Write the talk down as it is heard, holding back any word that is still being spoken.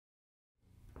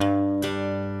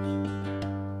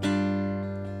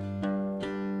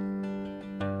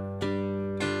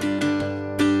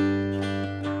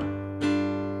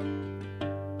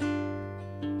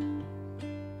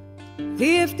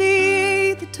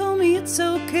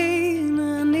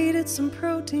some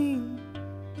protein.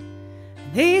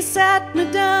 They sat me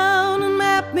down and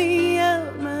mapped me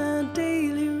out my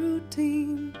daily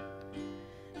routine.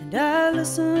 And I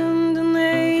listened and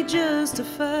they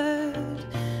justified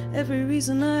every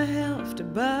reason I have to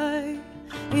buy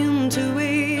into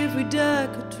every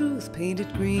darker truth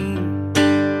painted green.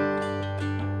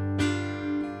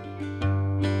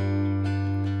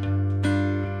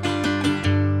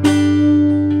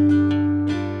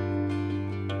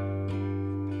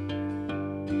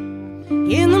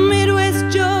 In the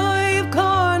Midwest, joy of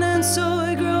corn and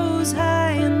soy grows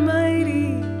high and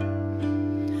mighty,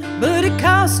 but it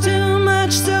costs too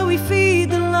much, so we feed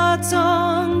the lots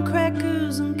on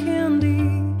crackers and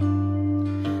candy.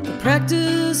 The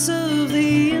practice of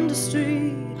the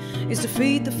industry is to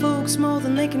feed the folks more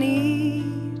than they can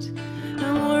eat,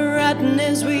 and we're rotten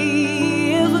as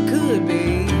we ever could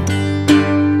be.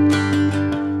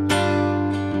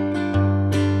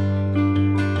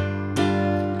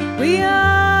 We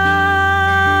are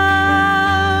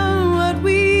what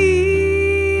we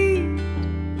eat.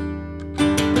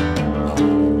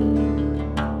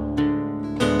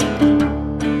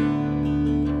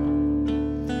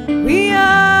 We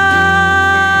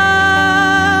are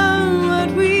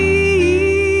what we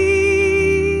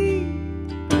eat.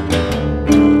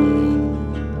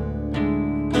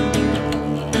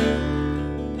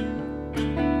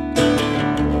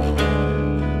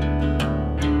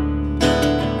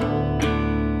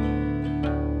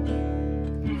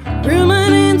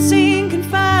 Ruminating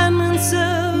confinements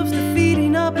of the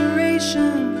feeding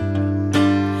operation,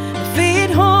 fed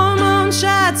hormone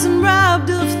shots and robbed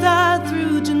of thought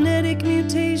through genetic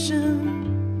mutation.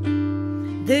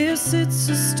 There sits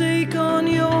a steak on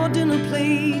your dinner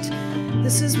plate.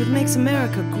 This is what makes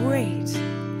America great.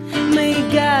 May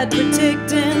God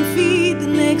protect and feed the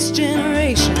next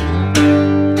generation.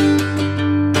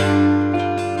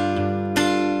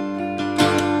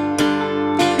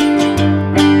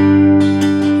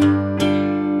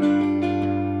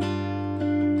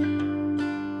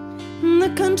 The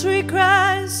country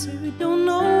cries, say we don't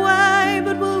know why,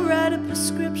 but we'll write a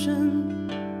prescription.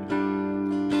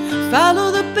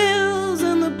 Follow the bills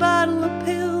and the bottle of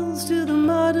pills to the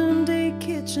modern day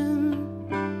kitchen.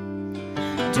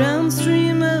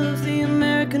 Downstream of the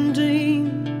American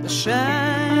dream, the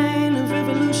shine of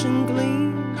revolution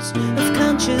gleams, of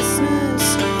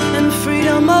consciousness and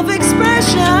freedom of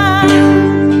expression.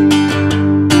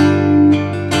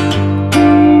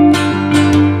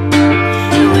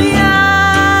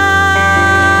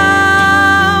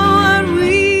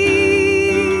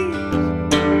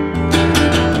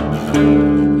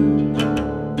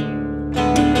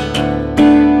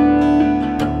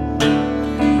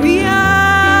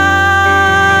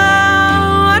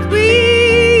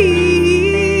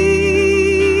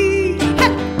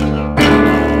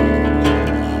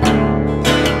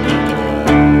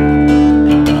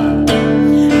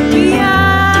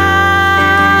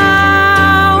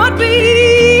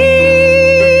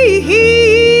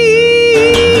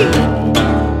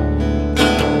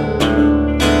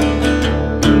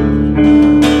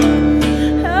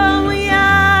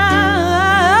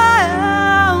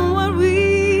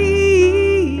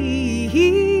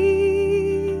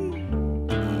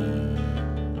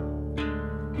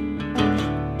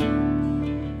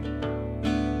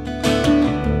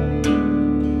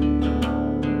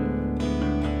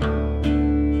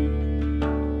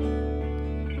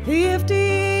 The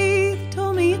FDA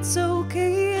told me it's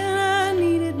okay and I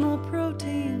needed more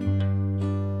protein.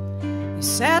 He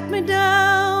sat me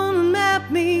down and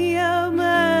mapped me out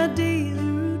my daily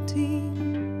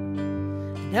routine.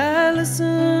 And I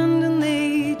listened